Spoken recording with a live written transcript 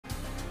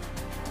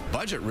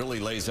budget really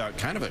lays out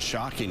kind of a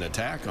shocking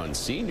attack on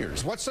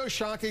seniors. What's so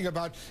shocking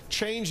about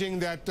changing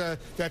that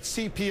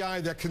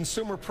CPI, that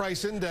consumer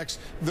price index,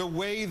 the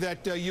way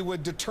that you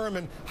would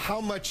determine how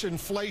much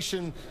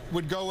inflation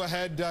would go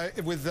ahead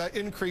with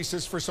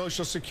increases for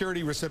Social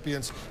Security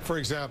recipients, for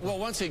example?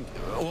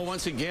 Well,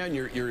 once again,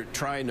 you're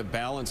trying to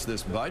balance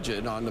this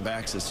budget on the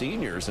backs of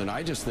seniors, and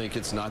I just think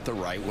it's not the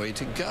right way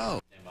to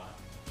go.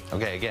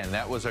 Okay, again,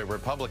 that was a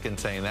Republican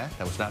saying that.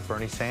 That was not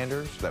Bernie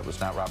Sanders. That was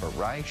not Robert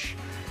Reich.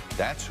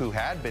 That's who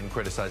had been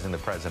criticizing the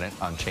president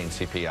on change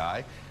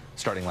CPI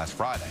starting last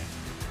Friday.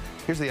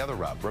 Here's the other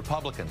rub.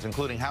 Republicans,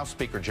 including House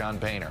Speaker John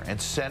Boehner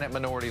and Senate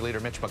Minority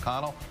Leader Mitch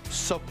McConnell,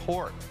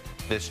 support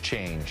this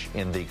change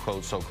in the,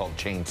 quote, so-called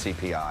change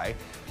CPI.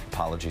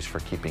 Apologies for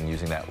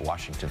using that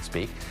Washington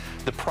speak.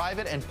 The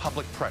private and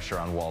public pressure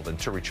on Walden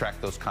to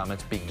retract those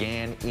comments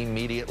began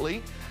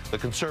immediately. The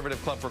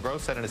Conservative Club for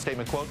Growth said in a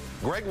statement, quote,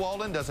 Greg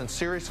Walden doesn't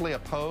seriously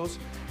oppose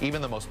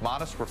even the most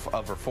modest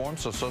of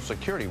reforms to Social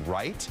Security,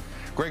 right?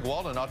 Greg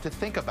Walden ought to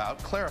think about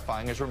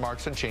clarifying his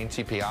remarks on change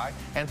CPI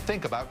and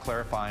think about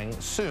clarifying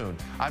soon.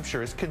 I'm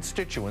sure his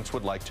constituents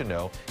would like to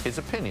know his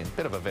opinion.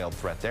 Bit of a veiled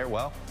threat there.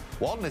 Well,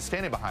 Walden is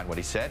standing behind what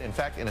he said. In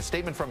fact, in a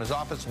statement from his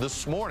office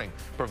this morning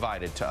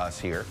provided to us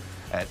here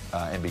at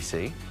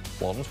NBC,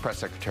 Walden's press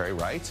secretary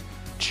writes,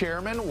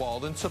 Chairman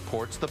Walden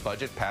supports the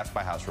budget passed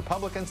by House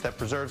Republicans that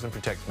preserves and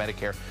protects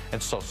Medicare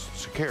and Social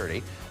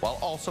Security while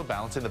also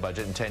balancing the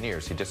budget in 10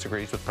 years. He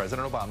disagrees with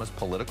President Obama's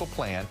political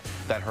plan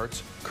that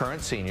hurts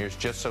current seniors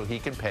just so he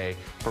can pay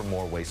for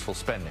more wasteful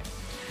spending.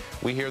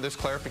 We hear this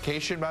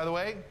clarification, by the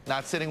way,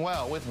 not sitting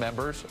well with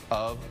members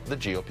of the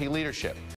GOP leadership.